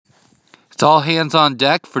It's all hands on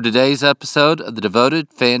deck for today's episode of the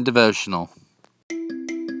Devoted Fan Devotional.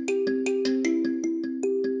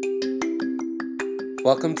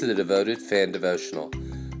 Welcome to the Devoted Fan Devotional,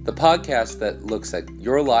 the podcast that looks at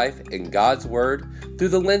your life and God's Word through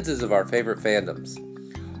the lenses of our favorite fandoms.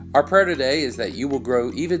 Our prayer today is that you will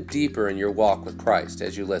grow even deeper in your walk with Christ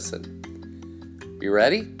as you listen. You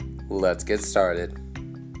ready? Let's get started.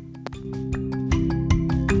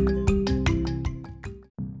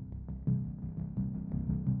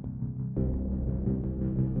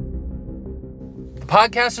 The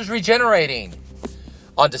podcast is regenerating.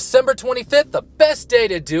 On December 25th, the best day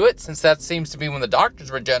to do it, since that seems to be when the doctors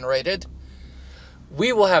regenerated,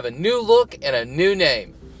 we will have a new look and a new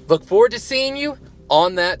name. Look forward to seeing you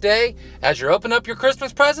on that day. As you open up your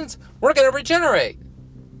Christmas presents, we're going to regenerate.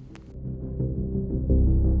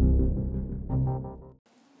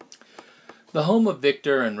 The home of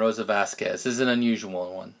Victor and Rosa Vasquez is an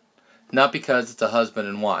unusual one. Not because it's a husband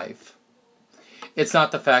and wife. It's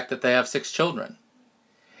not the fact that they have 6 children.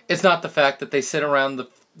 It's not the fact that they sit around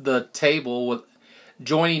the table with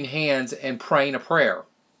joining hands and praying a prayer.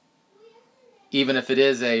 Even if it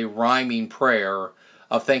is a rhyming prayer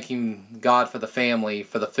of thanking God for the family,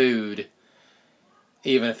 for the food,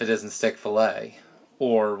 even if it isn't stick filet.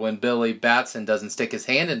 Or when Billy Batson doesn't stick his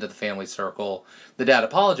hand into the family circle, the dad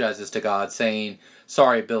apologizes to God saying,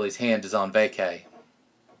 "Sorry, Billy's hand is on vacay."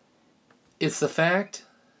 It's the fact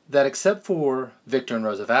that except for Victor and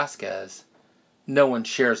Rosa Vasquez, no one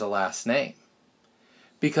shares a last name.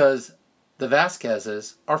 Because the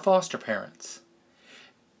Vasquezes are foster parents.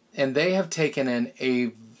 And they have taken in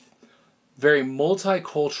a very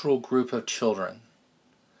multicultural group of children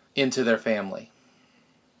into their family.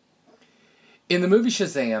 In the movie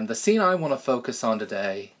Shazam, the scene I want to focus on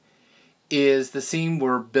today is the scene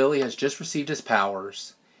where Billy has just received his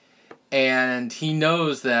powers, and he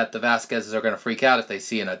knows that the Vasquezes are going to freak out if they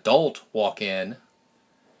see an adult walk in.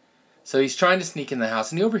 So he's trying to sneak in the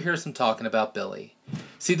house, and he overhears them talking about Billy.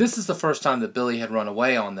 See, this is the first time that Billy had run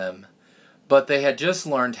away on them, but they had just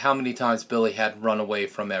learned how many times Billy had run away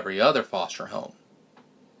from every other foster home.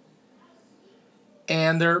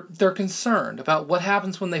 And they're concerned about what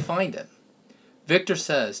happens when they find him. Victor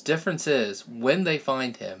says, difference is, when they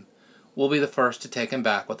find him, we'll be the first to take him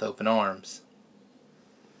back with open arms.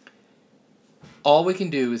 All we can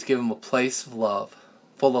do is give him a place of love,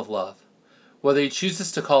 full of love. Whether he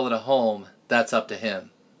chooses to call it a home, that's up to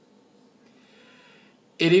him.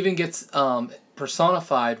 It even gets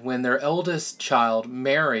personified when their eldest child,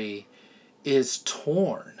 Mary, is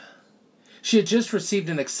torn. She had just received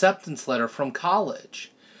an acceptance letter from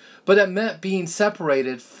college, but it meant being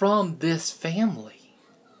separated from this family.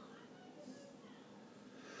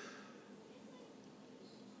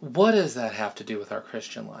 What does that have to do with our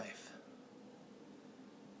Christian life?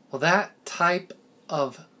 Well, that type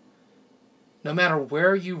of, no matter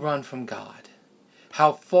where you run from God,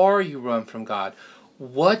 how far you run from God,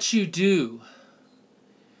 what you do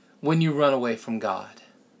when you run away from God,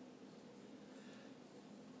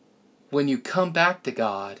 when you come back to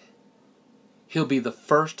God, He'll be the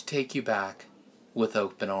first to take you back with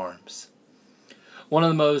open arms. One of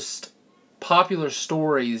the most popular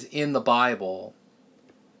stories in the Bible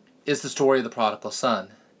is the story of the prodigal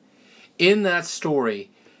son. In that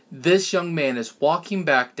story, this young man is walking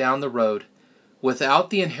back down the road without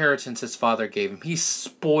the inheritance his father gave him. He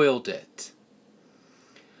spoiled it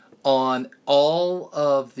on all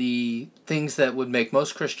of the things that would make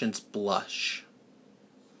most Christians blush.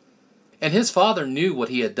 And his father knew what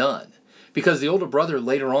he had done, because the older brother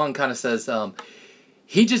later on kind of says,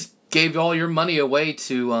 he just gave all your money away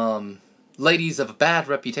to ladies of a bad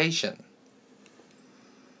reputation.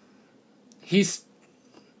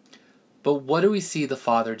 But what do we see the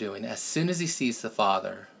father doing? As soon as he sees the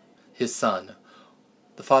father, his son,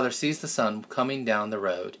 the father sees the son coming down the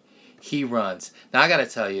road, he runs. Now I gotta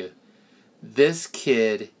tell you, this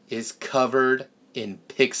kid is covered in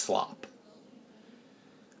pig slop.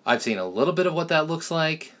 I've seen a little bit of what that looks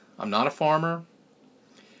like. I'm not a farmer.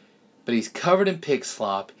 But he's covered in pig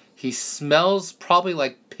slop. He smells probably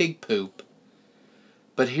like pig poop.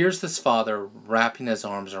 But here's this father wrapping his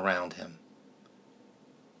arms around him.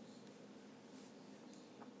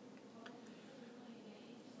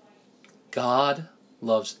 God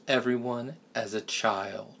loves everyone as a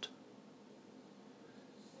child.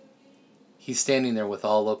 He's standing there with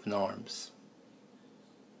all open arms.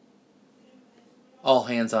 All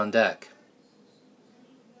hands on deck.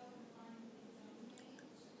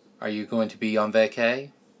 Are you going to be on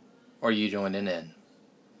vacay, or are you joining in?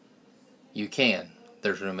 You can.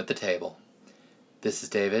 There's room at the table. This is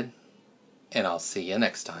David. and I'll see you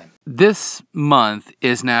next time. This month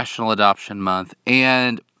is National Adoption Month,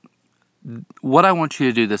 and what I want you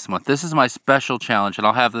to do this month, this is my special challenge, and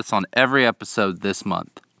I'll have this on every episode this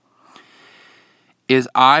month, is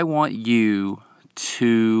I want you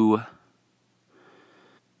to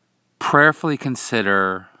prayerfully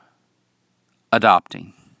consider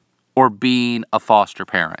adopting or being a foster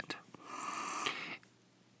parent.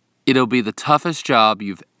 It'll be the toughest job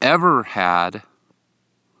you've ever had,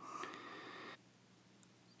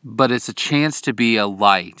 but it's a chance to be a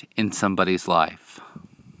light in somebody's life.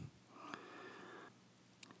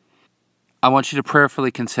 I want you to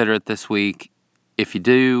prayerfully consider it this week. If you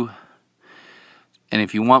do, and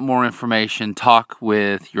if you want more information, talk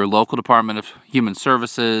with your local Department of Human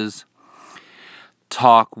Services,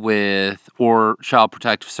 talk with, or Child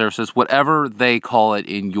Protective Services, whatever they call it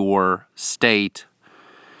in your state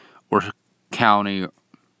or county.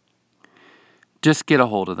 Just get a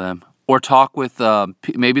hold of them. Or talk with,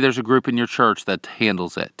 maybe there's a group in your church that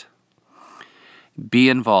handles it. Be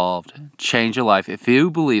involved. Change your life. If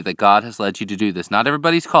you believe that God has led you to do this, not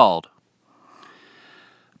everybody's called,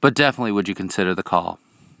 but definitely would you consider the call.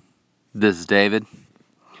 This is David,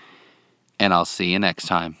 and I'll see you next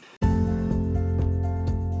time.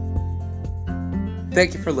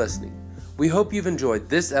 Thank you for listening. We hope you've enjoyed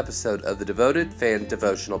this episode of the Devoted Fan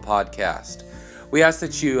Devotional Podcast. We ask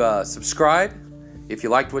that you subscribe if you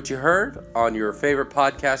liked what you heard on your favorite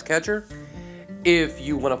podcast catcher. If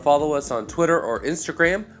you want to follow us on Twitter or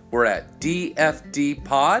Instagram, we're at DFD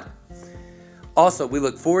Pod. Also, we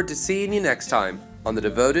look forward to seeing you next time on the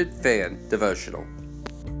Devoted Fan Devotional.